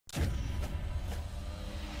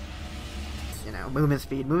you know, movement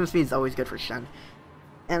speed. Movement speed is always good for Shen.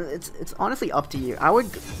 And it's honestly up to you. I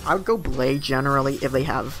would go Blade generally if they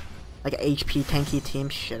have like an HP tanky team.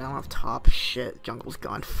 Shit, I don't have top. Shit, jungle's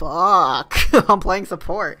gone. Fuck. I'm playing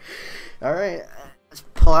support. All right, let's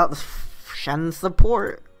pull out the Shen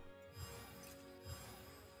support.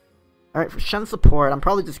 All right, for Shen support, I'm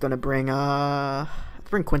probably just gonna bring let's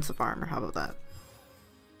bring Quince of Armor. How about that?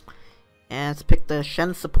 And let's pick the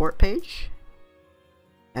Shen support page.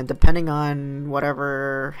 And depending on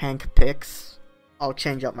whatever Hank picks, I'll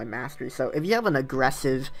change up my mastery. So if you have an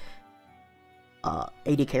aggressive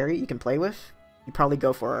AD carry you can play with, you probably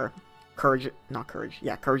go for Courage of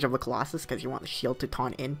the Colossus, because you want the shield to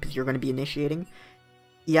taunt in, because you're going to be initiating.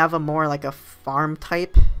 You have a more like a farm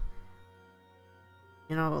type,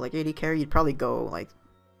 you know, like AD carry, you'd probably go like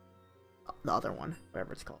the other one,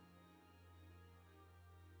 whatever it's called.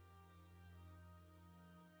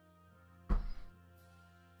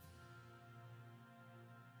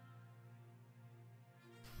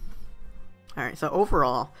 Alright, so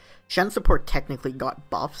overall, Shen support technically got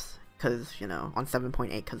buffs, because, you know, on 7.8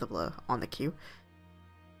 because of the on the queue.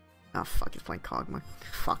 Oh fuck, he's playing Kog'Maw.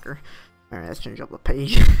 Fucker. Alright, let's change up the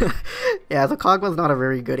page. Yeah, so Kog'Maw's not a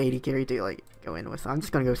very good AD carry to like go in with, so I'm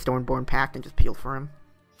just gonna go Stormborn Pact and just peel for him.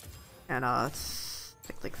 And let's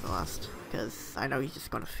take like the last, because I know he's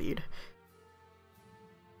just gonna feed.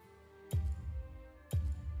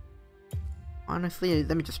 Honestly,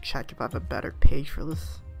 let me just check if I have a better page for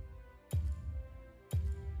this.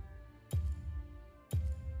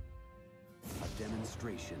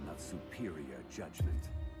 Demonstration of superior judgment.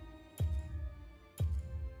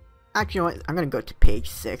 Actually, you know what? I'm gonna go to page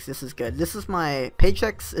 6. This is good. This is my page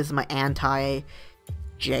 6 is my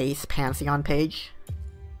anti-Jace Pantheon page,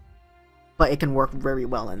 but it can work very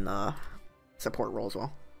well in the support role as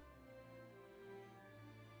well.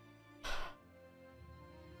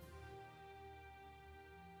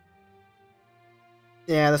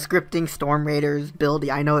 Yeah, the scripting Storm Raiders build.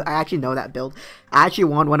 Yeah, I actually know that build. I actually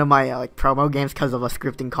won one of my like promo games because of a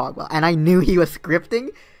scripting Kog'Maw, and I knew he was scripting,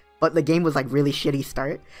 but the game was like really shitty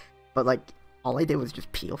start. But like all I did was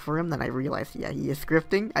just peel for him. Then I realized, yeah, he is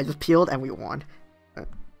scripting. I just peeled and we won.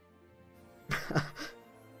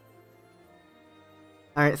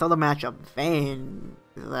 Alright, so the matchup. Vayne.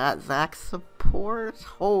 Is that Zac support?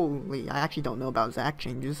 Holy, I actually don't know about Zac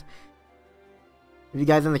changes. If you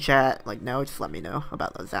guys in the chat like know, just let me know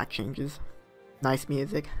about those Zac changes. Nice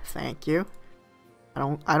music, thank you.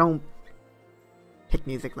 I don't pick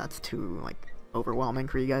music that's too like overwhelming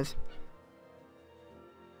for you guys.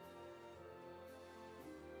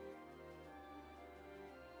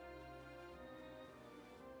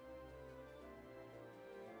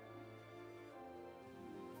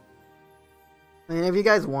 I mean, if you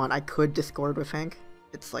guys want, I could Discord with Hank.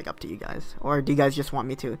 It's like up to you guys. Or do you guys just want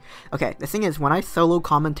me to? Okay, the thing is, when I solo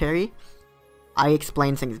commentary, I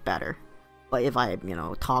explain things better. But if I, you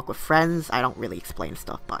know, talk with friends, I don't really explain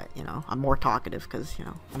stuff, but, you know, I'm more talkative because, you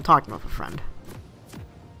know, I'm talking with a friend.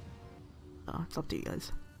 So, it's up to you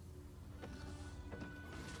guys.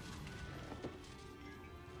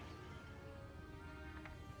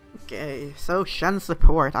 Okay, so Shen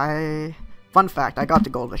support. Fun fact, I got the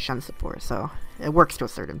gold with Shen support, so it works to a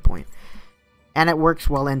certain point. And it works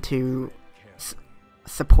well into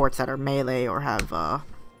supports that are melee or have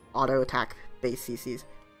auto attack based CCs.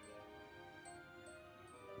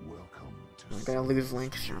 I'm gonna lose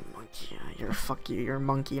Link. You're a monkey. Yeah, fuck you. You're a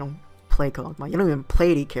monkey. You don't play Kog'Maw. You don't even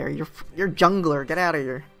play AD carry. You're jungler. Get out of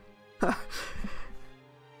here.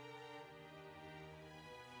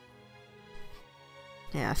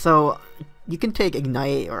 Yeah. So you can take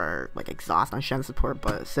Ignite or like Exhaust on Shen support,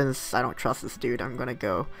 but since I don't trust this dude, I'm gonna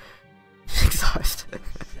go Exhaust.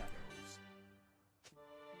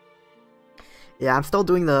 Yeah, I'm still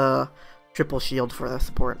doing the triple shield for the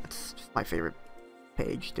support. It's just my favorite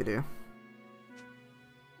page to do.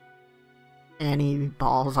 Any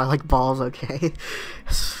balls? I like balls, okay.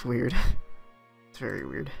 It's weird. It's very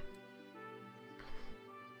weird.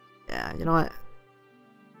 Yeah, you know what?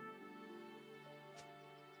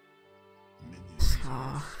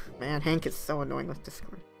 Oh, man, Hank is so annoying with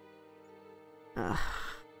Discord.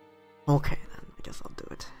 Okay, then. I guess I'll do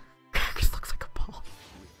it. It looks like a ball.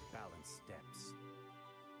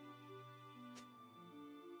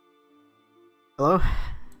 Hello?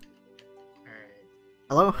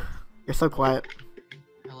 Hello? You're so quiet.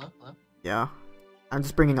 Hello? Hello? Yeah. I'm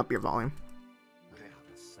just bringing up your volume.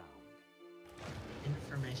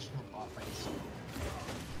 Informational offerings.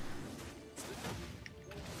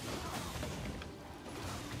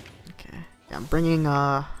 Okay. Yeah, I'm bringing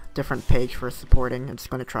a different page for supporting. I'm just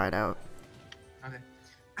going to try it out. Okay.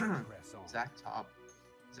 Zac top.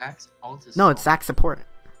 Zach's ult is No, it's so- Zac support.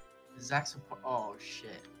 Zach's support. Oh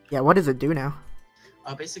shit. Yeah, what does it do now?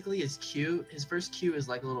 Basically his Q, his first Q is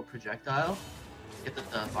like a little projectile. Get the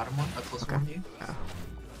bottom one, a closer one to you. Yeah.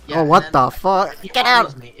 Yeah, Oh, and what then the fuck? if he Get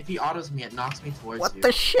autos out! Me, if he autos me, it knocks me towards What you.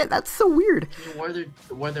 the shit? That's so weird. Can you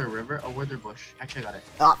weather river? Oh, weather bush. Actually, I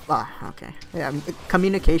got it. Okay. Yeah,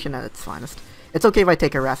 communication at its finest. It's okay if I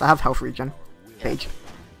take a rest. I have health regen. Yeah. Page.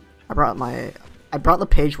 I brought the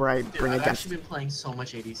page where I Dude, bring I've against. actually been playing so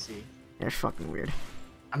much ADC. You're fucking weird.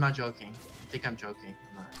 I'm not joking. I think I'm joking.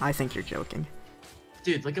 I'm not. I think you're joking.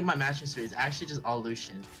 Dude, look at my match history. It's actually just all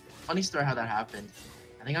Lucian. Funny story how that happened.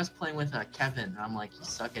 I think I was playing with Kevin, and I'm like, you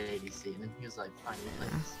suck at ADC, and then he was like, fine, you play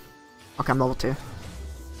this. Okay, I'm level 2.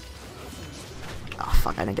 Oh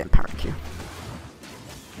fuck, I didn't get power Q.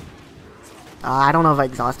 I don't know if I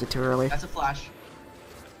exhausted too early. That's a flash.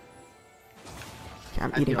 Okay,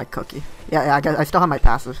 I'm I eating feel- my cookie. Yeah, I still have my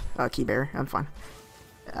passive key bearer. I'm fine.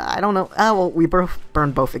 I don't know. Well, we both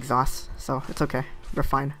burned both exhausts, so it's okay. We're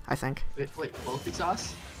fine, I think. Wait, both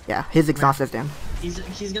exhausts? Yeah, his exhaust is down. He's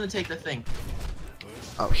gonna take the thing.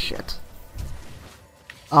 Oh shit.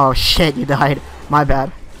 Oh shit, you died. My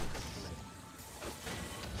bad.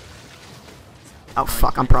 Oh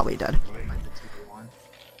fuck, I'm probably dead. Like the 2v1.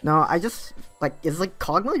 No, I just like it's like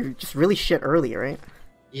Kog'Maw. You're just really shit early, right?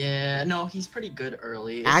 Yeah, no, he's pretty good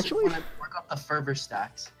early. It's Actually? when I work up the fervor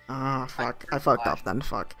stacks. Ah, fuck. I pretty fucked flash. up then.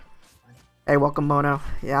 Fuck. Hey, welcome, Mono.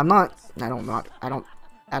 Yeah, I'm not. I don't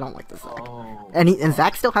like this Zac. Oh. And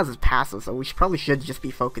Zac still has his passive, so we probably should just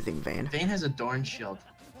be focusing Vayne. Vayne has a Dorn shield.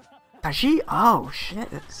 Does she? Oh shit.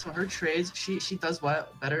 So her trades, she does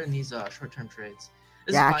better in these short-term trades.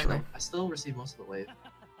 This Yeah, is fine actually. though. I still receive most of the wave.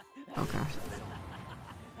 Okay.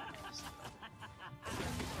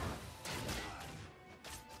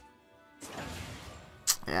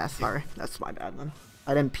 Yeah, sorry. That's my bad then.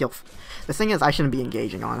 I didn't peel. The thing is, I shouldn't be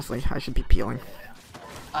engaging, honestly. I should be peeling.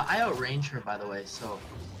 I outrange her, by the way, so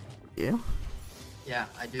You? yeah,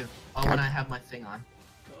 I do. Oh, Okay. when I have my thing on.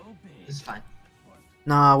 This is fine.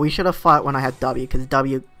 Nah, we should have fought when I had W, because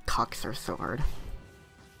W cucks are so hard.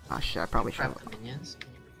 Oh shit, I probably should Prep have. the minions.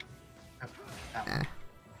 Prep that Eh. one.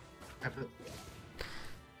 Prep it.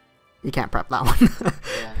 You can't prep that one.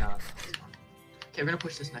 Yeah, no. That's fine. Okay, we're gonna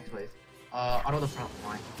push this next wave. Auto the front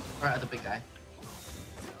line. Or the big guy.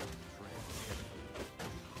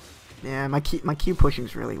 Yeah, my Q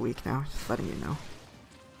pushing's really weak now, just letting you know.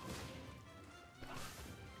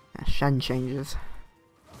 Yeah, Shen changes.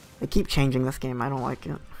 They keep changing this game, I don't like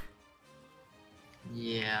it.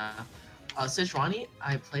 Yeah. Sejuani,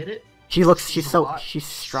 I played it. She's a so, lot. she's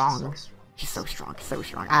strong. So strong. She's so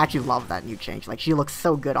strong. I actually love that new change, like she looks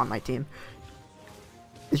so good on my team.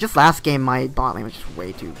 It's just last game my bot lane was just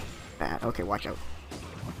way too bad. Okay, watch out.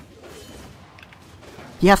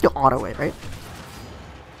 He has to auto it, right?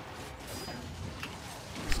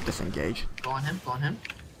 Disengage. Go on him, go on him.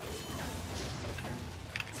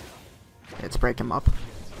 Let's break him up.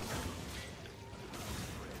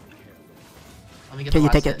 Let me get Okay, the you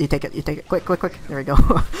last take hit. it, you take it, you take it. Quick. There we go.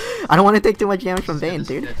 I don't want to take too much damage from This is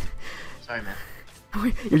Vayne, good, dude. this is good. Sorry,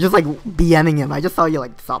 man. You're just like BMing him. I just saw you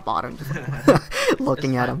like stop bottom, just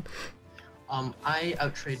looking It's at fine. him. I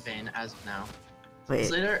outtrade Vayne as of now. Wait.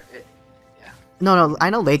 Later, No, I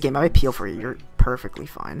know late game. I peel for you. You're perfectly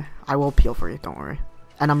fine. I will peel for you. Don't worry.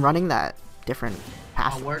 And I'm running that different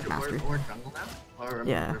passive word mastery. jungle now? Or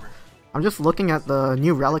Yeah. river? I'm just looking at the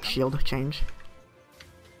new relic shield change.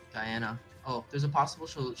 Diana. Oh, there's a possible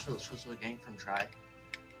she'll gang from Try.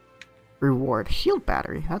 Reward shield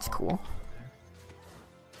battery. That's cool.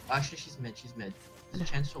 Actually, she's mid. There's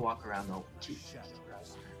a chance to walk around though.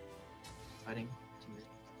 Fighting to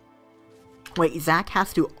mid. Wait, Zac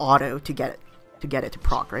has to auto to get it to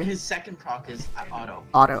proc, right? His second proc is at auto.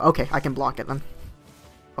 Auto. Okay, I can block it then.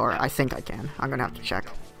 Or I think I can. I'm gonna have to check.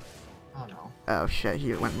 Oh no. Oh shit,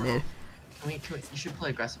 he went mid. Can we, you should play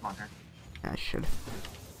aggressive on her. Yeah, I should.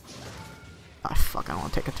 Ah, fuck, I don't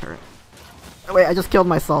want to take a turret. Oh, wait, I just killed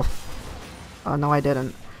myself. Oh, no, I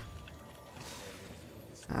didn't.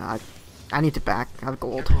 I need to back. I have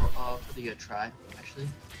gold. Careful for the try, actually.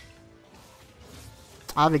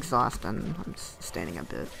 I have exhaust and I'm standing a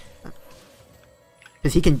bit.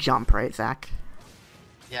 Because he can jump, right, Zac?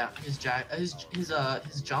 Yeah, his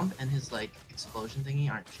jump and his like explosion thingy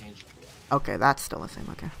aren't changed. Okay, that's still the same,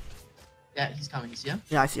 okay. Yeah, he's coming. You see him?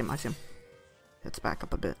 Yeah, I see him. Let's back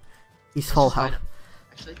up a bit. He's Let's full just fight health. him,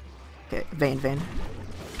 actually. Okay, Vayne.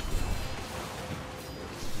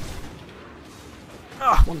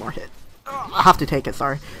 Ugh, one more hit. Ugh, I have to take it,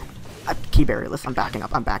 sorry. Key barrierless, I'm backing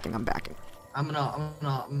up, I'm backing. I'm gonna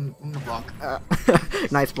block.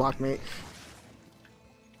 Nice block, mate.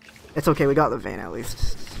 It's okay, we got the vein at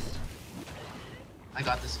least. I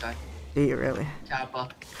got this guy. Do you really? Kappa.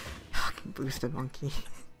 Fucking boosted monkey.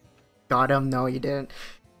 Got him? No, you didn't.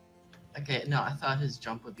 Okay, no, I thought his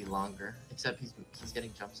jump would be longer. Except he's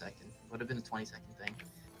getting jump second. Would have been a 20-second thing.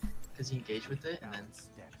 Because he engaged with it and then.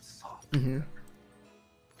 Mm-hmm.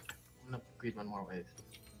 I'm gonna greed one more wave.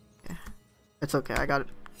 Yeah. It's okay, I got it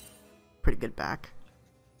pretty good back.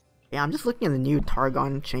 Yeah, I'm just looking at the new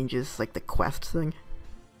Targon changes, like the quest thing.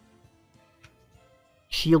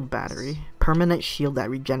 Shield battery. Permanent shield that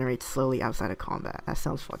regenerates slowly outside of combat. That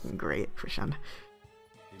sounds fucking great for Shen.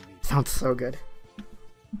 Sounds so good.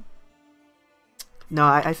 No,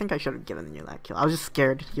 I think I should have given you that kill. I was just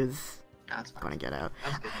scared he was gonna get out.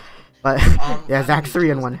 That's good. But yeah, Zach's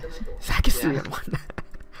 3 and 1. Zach is 3 and 1.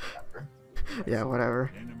 Yeah,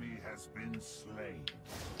 whatever. Enemy has been slain.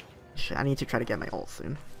 Shit, I need to try to get my ult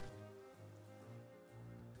soon.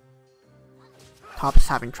 Top's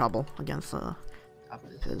having trouble against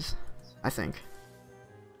his, I think.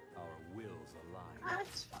 Our wills align.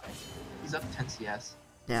 That's fine. He's up 10 CS.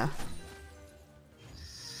 Yeah.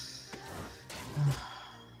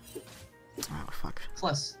 Oh fuck.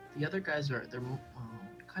 Plus, the other guys they're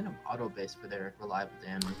kind of auto-based for their reliable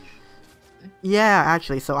damage. Yeah,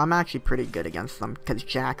 actually, so I'm actually pretty good against them because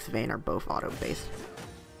Jax, Vayne are both auto-based.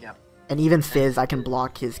 Yep. And even Fizz, I can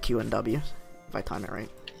block his Q and W if I time it right.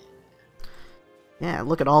 Yeah,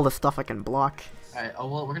 look at all the stuff I can block. Alright, oh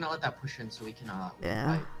well, we're gonna let that push in so we can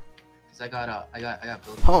Yeah. fight. Cause I got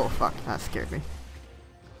build. Oh fuck, that scared me.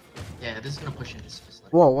 Yeah, this is gonna push in just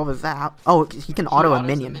like. Whoa, what was that? Oh, he can auto a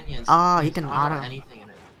minion. Ah, he can auto. Anything in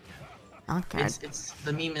it. Okay. It's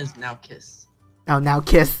the meme is now kiss. Oh, now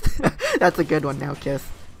kiss. That's a good one. Now kiss.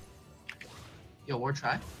 Yo, war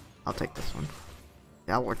try. I'll take this one.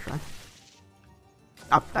 Yeah, I'll war try.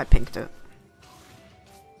 I pinked it.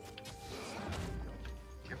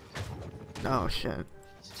 Oh shit.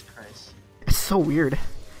 Jesus Christ. It's so weird.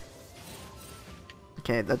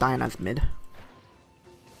 Okay, the Diana's mid.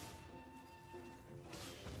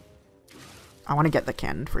 I want to get the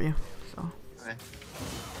cannon for you, so. Okay.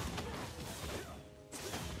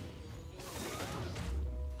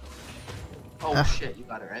 Oh shit, you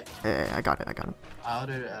got it right. Yeah, I got it. Out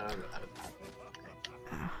of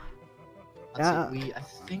Yeah. I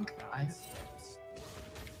think I.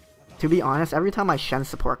 To be honest, every time I Shen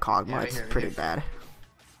support Kog'Maw, Yeah, right it's here, right pretty here. bad.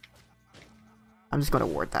 I'm just gonna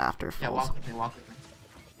ward that after it Yeah, falls. walk with me, walk with me.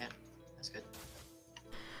 Yeah, that's good.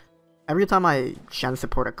 Every time I Shen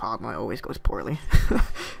support a Kog'Maw, it always goes poorly.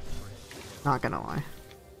 Not gonna lie.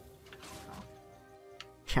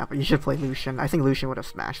 Yeah, but you should play Lucian. I think Lucian would have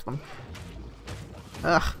smashed them.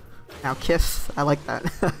 Ugh. Now kiss. I like that.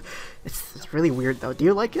 it's really weird though. Do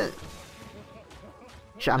you like it?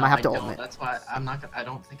 Shit, I might have to ult it. That's why I'm not gonna. I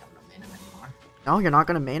don't think I'm gonna main him anymore. No, you're not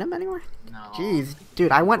gonna main him anymore? No. Jeez,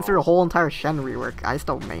 dude, I went through a whole entire Shen rework. I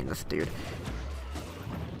still main this dude.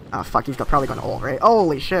 Oh fuck, he's probably gonna ult, right?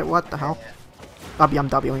 Holy shit, what the hell? Yeah.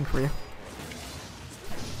 I'll be Wing for you.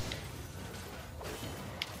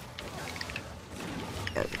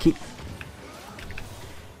 Keep.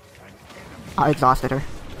 I exhausted her.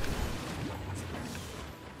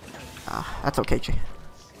 That's okay, Chi.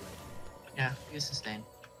 Yeah, use sustain.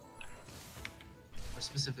 Or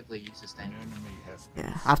specifically use sustain.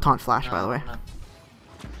 Yeah, I have taunt flash by the way. No.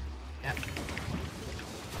 Yeah.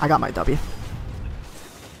 I got my W.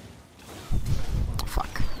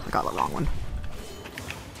 Fuck, I got the wrong one.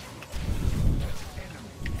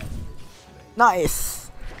 Nice!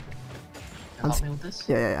 Can you help me with this?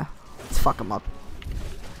 Yeah. Let's fuck him up.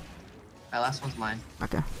 That last one's mine.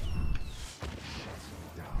 Okay.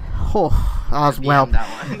 Oh, that was BM well.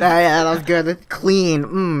 that one. Yeah, that was good. Clean.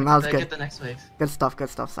 That was Did I good. get the next wave? Good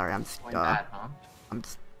stuff. Sorry, I'm just, Going bad, huh? I'm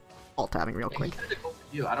just alt tabbing real Yeah, quick. he tried to go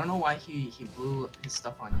for you. I don't know why he blew his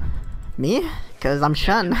stuff on you. Me? Cause I'm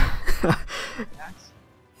Shen. Max?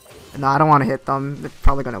 No, I don't want to hit them. They're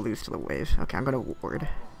probably gonna lose to the wave. Okay, I'm gonna ward.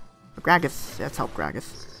 Gragas. Yeah, let's help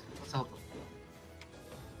Gragas. Let's help him.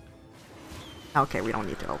 Okay, we don't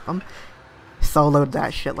need to help them. Soloed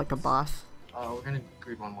that shit like a boss. Oh, we're gonna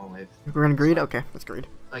greed one more wave. We're gonna greed? Okay, let's greed.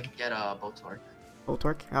 So I can get a bow torque. Full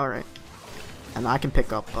torque? Alright. And I can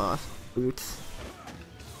pick up boots.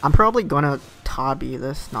 I'm probably gonna Tabi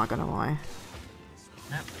this, not gonna lie.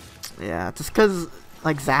 Yep. Yeah, just cause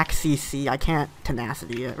like Zach CC, I can't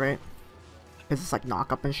tenacity it, right? Cause it's like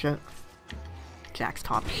knock up and shit. Jack's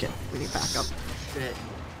top shit. We need back up. Shit.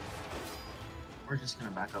 We're just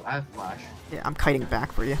gonna back up. I have flash. Yeah, I'm kiting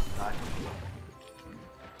back for you. God.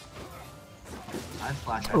 I have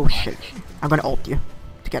flash. Oh shit. I'm gonna ult you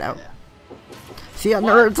to get out. Yeah. See ya,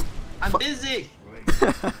 What? nerds! I'm busy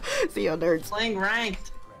See ya, nerds. playing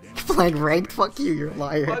ranked. Playing ranked? Fuck you, you're a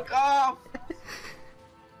liar. Fuck off!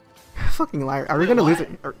 Fucking liar. Are we Wait, gonna lose what?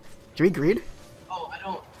 it? Do we greed? Oh, I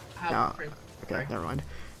don't have. No. Print. Okay, Sorry. never mind.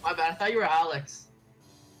 My bad. I thought you were Alex.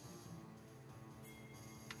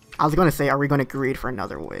 I was gonna say, are we gonna greed for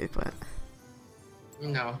another wave, but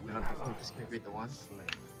No, I'm just gonna read the one.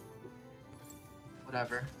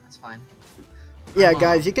 Whatever, that's fine. yeah,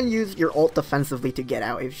 guys, you can use your ult defensively to get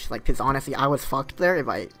out. If like, cause honestly, I was fucked there if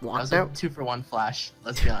I That walked was out. a 2-for-1 flash.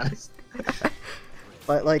 Let's be honest.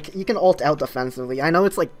 But like, you can ult out defensively. I know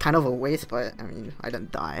it's like kind of a waste, but I mean, I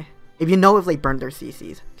didn't die. If you know if they burned their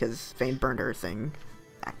CCs, because Vayne burned her thing,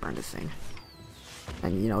 Back burned his thing,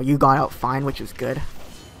 and you know you got out fine, which is good.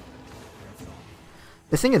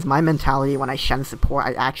 The thing is, my mentality when I Shen support,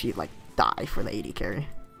 I actually like die for the AD carry.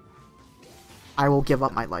 I will give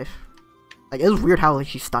up my life. Like, it was weird how like,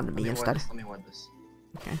 she stunned me instead. Let me ward this.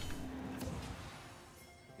 Okay.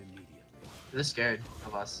 They're scared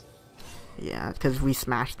of us. Yeah, because we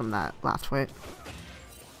smashed them that last fight.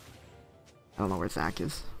 I don't know where Zach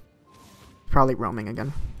is. Probably roaming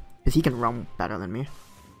again. Because he can roam better than me.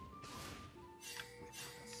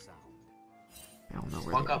 I don't know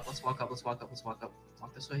where Walk up, let's walk up, let's walk up, let's walk up.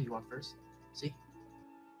 Walk this way, you walk first. See?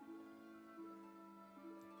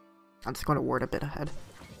 I'm just going to ward a bit ahead.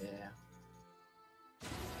 Yeah.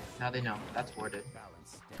 Now they know. That's warded.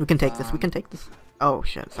 We can take this, we can take this. Oh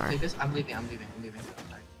shit, sorry. Take this? I'm leaving.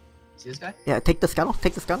 Sorry. See this guy? Yeah, take the scuttle,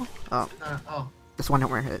 take the scuttle. Oh, Oh. this one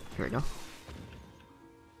we're hit. Here we go.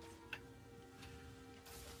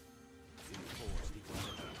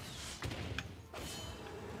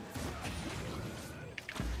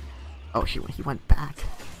 Oh shoot, he went back.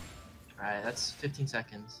 Alright, that's 15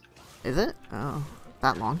 seconds. Is it? Oh,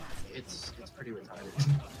 that long? It's pretty retarded.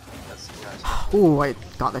 That's Ooh, I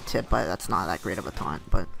got the tip, but that's not that great of a taunt,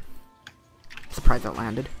 but surprised that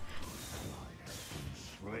landed.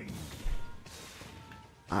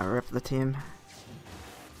 Rip the team.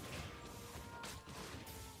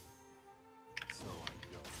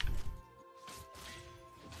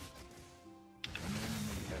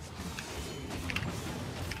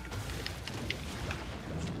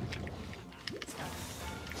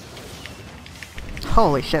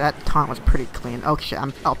 Holy shit, that taunt was pretty clean. Oh shit,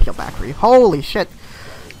 I'll peel back for you. Holy shit!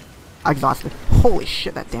 I'm exhausted. Holy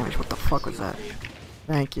shit, that damage, what the fuck was that?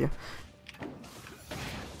 Thank you.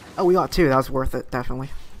 Oh, we got two, that was worth it, definitely.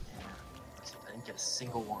 I didn't get a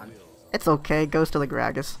single one. It's okay, goes to the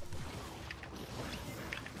Gragas.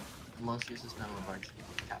 Most uses no remarks.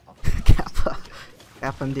 Kappa. Kappa.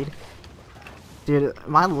 Kappa indeed. Dude,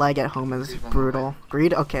 my leg at home is brutal.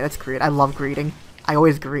 Greed? Okay, that's greed. I love greeding. I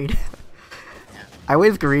always greed. I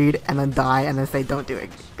always greed and then die and then say don't do it,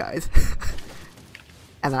 guys.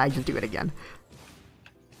 And then I just do it again.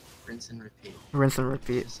 Rinse and repeat. Rinse and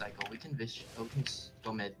repeat. Cycle. We can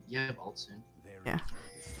go mid. You have ult soon. Yeah.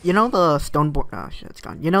 You know the Stoneborn... Oh shit, it's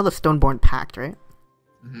gone. You know the Stoneborn Pact, right?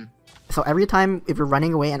 Mm-hmm. So every time if you're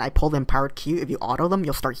running away and I pull the Empowered Q, if you auto them,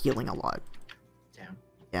 you'll start healing a lot. Damn.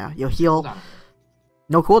 Yeah, you'll heal...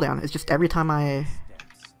 No cooldown. It's just every time I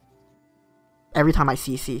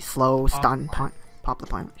CC, slow, stun, punt. Pop the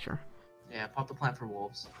plant, sure. Yeah, pop the plant for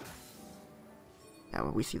wolves. Yeah,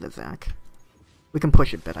 well, we see the Zac. We can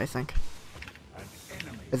push it a bit, I think.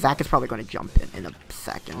 The Zac is probably going to jump in a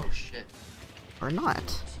second. Oh shit. Or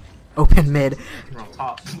not. Open mid. We're on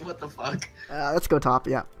top. What the fuck? Let's go top,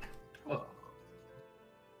 yeah. Oh.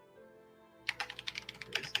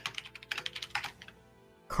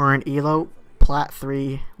 Current elo, plat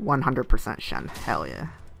 3, 100% Shen. Hell yeah.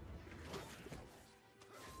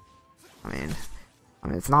 I mean,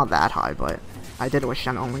 it's not that high, but I did it with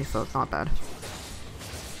Shen only, so it's not bad.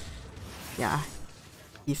 Yeah.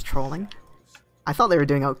 He's trolling. I thought they were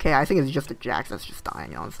doing okay. I think it's just a Jax that's just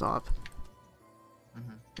dying non-stop.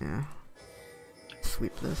 Yeah.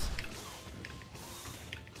 Sweep this.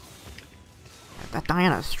 Yeah, that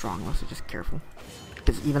Diana is strong though, so just careful.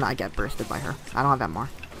 Because even I get bursted by her. I don't have that more.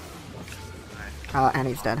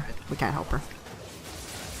 Annie's dead. We can't help her.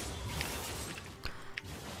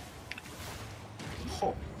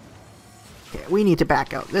 Okay, we need to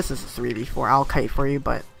back out. This is a 3v4. I'll kite for you,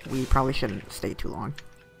 but we probably shouldn't stay too long.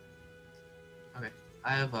 Okay,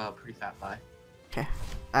 I have a pretty fat buy. Okay.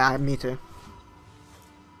 Me too.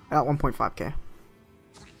 I got 1.5k.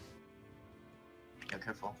 Yeah,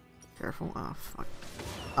 careful. Careful. Oh, fuck.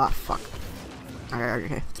 Ah, fuck. Alright,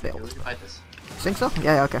 okay. It's Okay, bailed. we can fight this. Think so?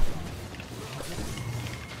 Yeah, okay.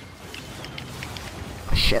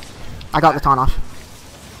 Oh, shit. I got the taunt off.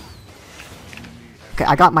 Okay,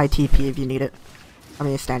 I got my TP if you need it. I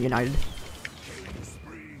mean, stand united.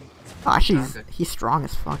 Oh, actually, he's strong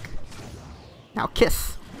as fuck. Now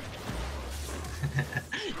kiss.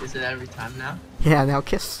 Is it every time now? Yeah, now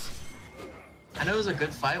kiss. I know it was a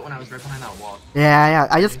good fight when I was right behind that wall. Yeah,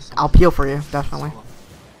 I'll peel for you, definitely. Solo.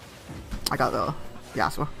 I got the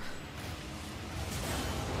Yasuo.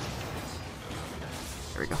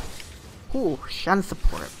 There we go. Ooh, Shen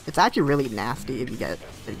support. It's actually really nasty if you get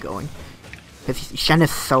it going. Because Shen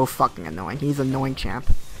is so fucking annoying. He's an annoying champ.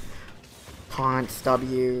 Taunts,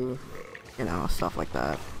 W, you know, stuff like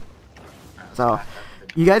that. So,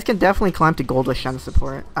 you guys can definitely climb to gold with Shen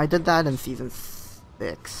support. I did that in season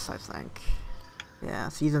 6, I think. Yeah,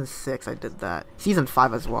 season 6 I did that. Season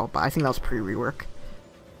 5 as well, but I think that was pre-rework.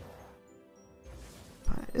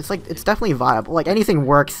 It's like, it's definitely viable. Like, anything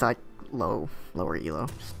works, like, lower elo.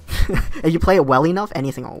 If you play it well enough,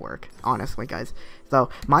 anything will work, honestly, guys. So,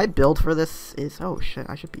 my build for this is... Oh, shit,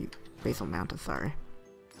 I should be base of the mountain, sorry.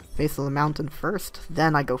 Base of the mountain first,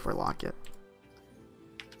 then I go for Locket.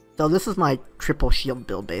 So, this is my triple shield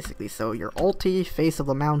build, basically. So, your ulti, face of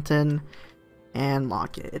the mountain, and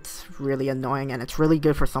Locket. It's really annoying, and it's really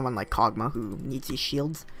good for someone like Kog'Maw who needs these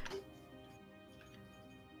shields.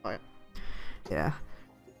 But, yeah.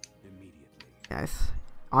 Guys.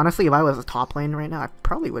 Honestly, if I was a top lane right now, I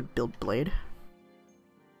probably would build Blade.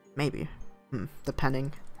 Maybe.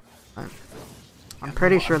 Depending. I'm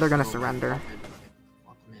pretty sure they're gonna surrender.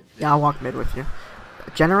 Yeah, I'll walk mid with you.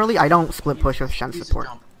 Generally, I don't split push with Shen support.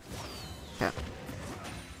 Yeah.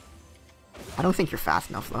 I don't think you're fast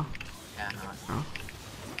enough, though. Yeah, no. Oh.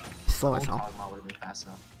 Slow as hell. Kog'Maw would've been fast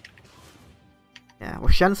enough. Yeah,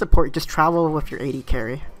 with Shen support, just travel with your AD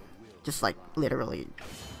carry. Just, like, literally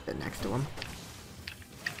sit next to him.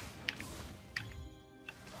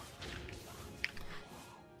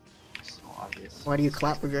 Why do you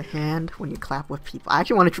clap with your hand when you clap with people? I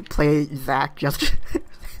actually wanted to play Zac just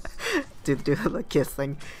to do the kiss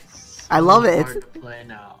thing. I love it. Hard to play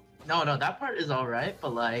now. No, that part is alright,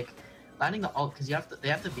 but like landing the ult because they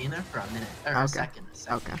have to be in there for a minute or a second.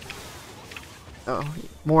 Okay. Oh,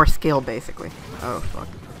 more skill basically. Oh fuck.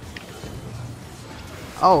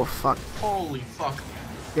 Oh fuck. Holy fuck.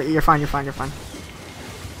 You're fine.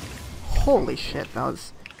 Holy shit, that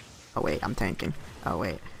was. Oh wait, I'm tanking. Oh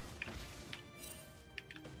wait.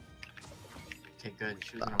 Okay, good.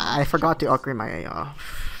 I forgot to upgrade my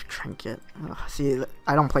trinket. See,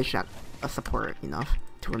 I don't play Shen support enough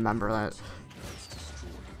to remember that.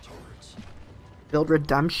 Build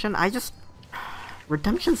Redemption?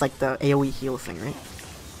 Redemption's like the AoE heal thing,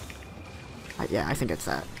 right? Yeah, I think it's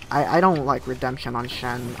that. I don't like Redemption on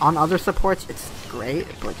Shen. On other supports, it's great,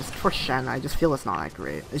 but just for Shen, I just feel it's not that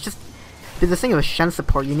great. It's just... The thing with Shen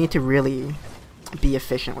support, you need to really be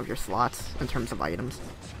efficient with your slots in terms of items.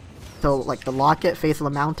 So, like, the Locket, Face of the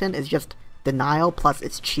Mountain, is just denial, plus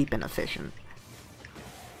it's cheap and efficient.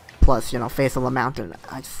 Plus, you know, Face of the Mountain.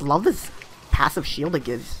 I just love this passive shield it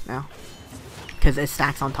gives now. Because it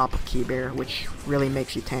stacks on top of Key Bear, which really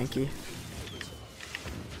makes you tanky.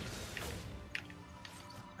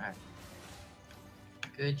 Alright.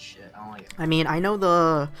 Good shit, I don't like it. I mean, I know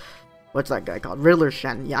the... What's that guy called? Riddler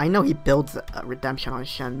Shen. Yeah, I know he builds Redemption on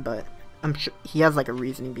Shen, but I'm sure he has, like, a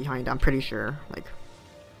reasoning behind it. I'm pretty sure, like...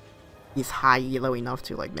 He's high elo enough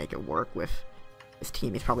to like make it work with his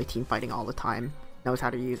team. He's probably team fighting all the time. Knows how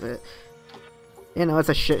to use it. You know, it's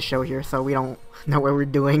a shit show here, so we don't know what we're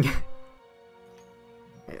doing.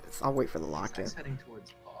 Yes, I'll wait for the Locket. Heading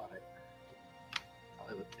towards bot.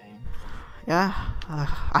 Probably with Bane. Yeah,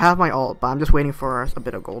 I have my ult, but I'm just waiting for a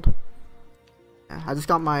bit of gold. Yeah, I just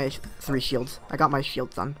got my 3 shields. I got my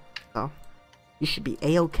shields done, so you should be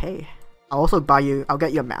a-okay. I'll also I'll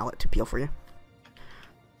get you a mallet to peel for you.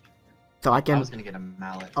 So I can. I was gonna get a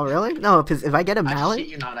mallet. Oh really? No, because if I get a mallet. I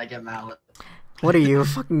shit you not, I get mallet. What are you,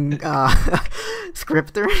 fucking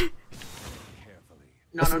scripter?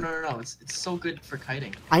 No. It's so good for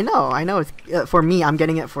kiting. I know. It's for me. I'm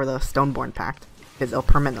getting it for the Stoneborn Pact because it'll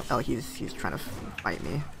permanent. Oh, he's trying to fight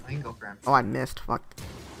me. I can go for him. Oh, I missed. Fuck.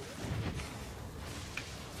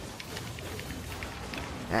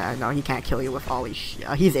 Yeah, no, he can't kill you with all these shit.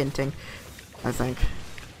 He's inting, I think.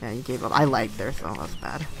 Yeah, he gave up. I lagged there, so that's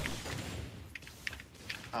bad.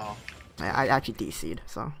 Oh. I actually DC'd,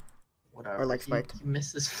 so. Whatever. Or like spiked. He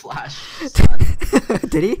missed his flash, son.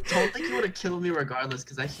 Did he? Don't think he would have killed me regardless,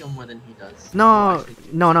 because I heal more than he does. No.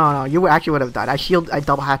 You actually would have died. I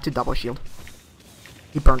had to double shield.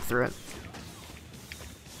 He burned through it.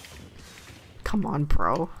 Come on,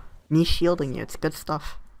 bro. Me shielding you. It's good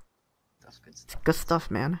stuff. That's good stuff. It's good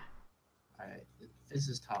stuff, man. Alright, this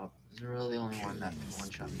is top. This is really the only one that can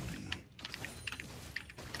one-shot me.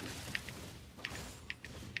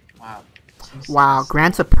 Wow. Wow,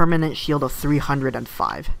 grants a permanent shield of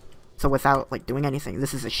 305. So without like doing anything,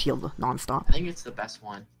 this is a shield non-stop. I think it's the best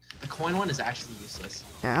one. The coin one is actually useless.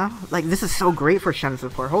 Yeah, like this is so great for Shen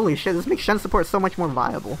support. Holy shit, this makes Shen support so much more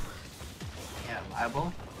viable. Yeah,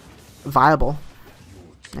 viable. Viable.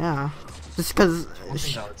 Yeah. Just because. One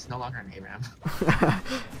thing though, it's no longer an ARAM.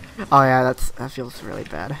 Oh yeah, that feels really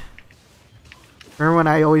bad. Remember when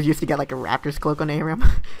I always used to get like a Raptor's cloak on ARAM?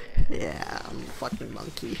 Yeah, I'm a fucking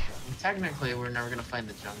monkey. And technically, we're never gonna find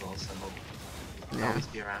the jungle, so we'll Yeah. always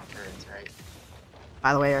be around turrets, right?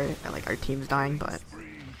 By the way, our team's dying, but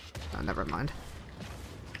never mind.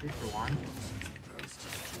 3 for 1.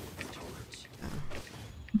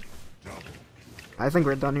 I think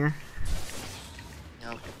we're done here.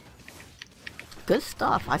 Yep, Good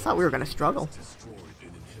stuff. I thought we were gonna struggle.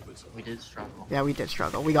 we did struggle. Yeah, we did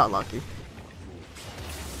struggle. We got lucky.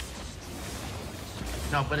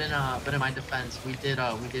 No, but in my defense, we did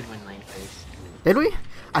win lane phase. Did we?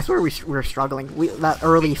 I swear we were struggling. That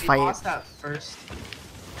early We fight. lost that first.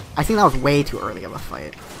 I think that was way too early of a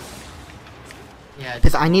fight. Yeah.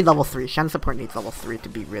 Because I need level 3. Shen support needs level 3 to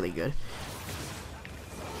be really good.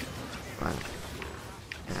 But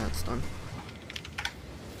yeah, it's done.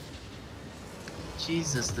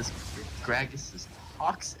 Jesus, this Gragas is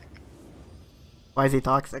toxic. Why is he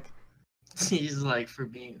toxic? He's like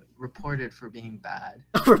reported for being bad.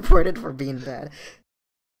 Reported for being bad.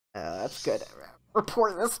 That's good.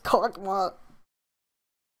 Report this Kog'Maw.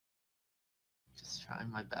 Just trying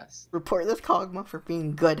my best. Report this Kog'Maw for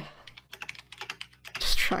being good.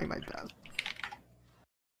 Just trying my best.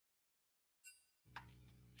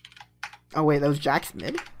 Oh wait, that was Jack's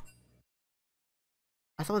mid?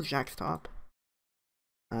 I thought it was Jack's top.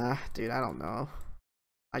 Dude, I don't know.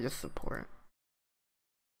 I just support.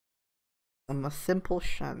 I'm a simple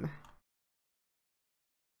Shen.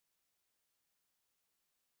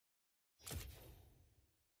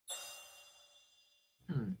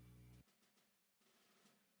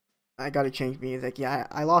 I gotta change music. Yeah,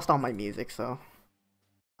 I lost all my music, so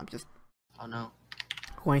I'm just Oh no.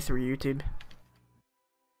 going through YouTube.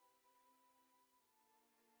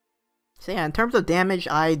 So yeah, in terms of damage,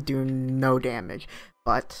 I do no damage.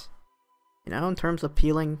 But, you know, in terms of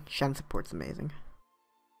peeling, Shen support's amazing.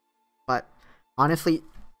 But, honestly,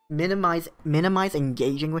 minimize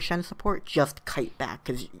engaging with Shen support, just kite back.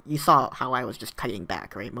 Because you saw how I was just kiting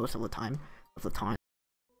back, right? Most of the time.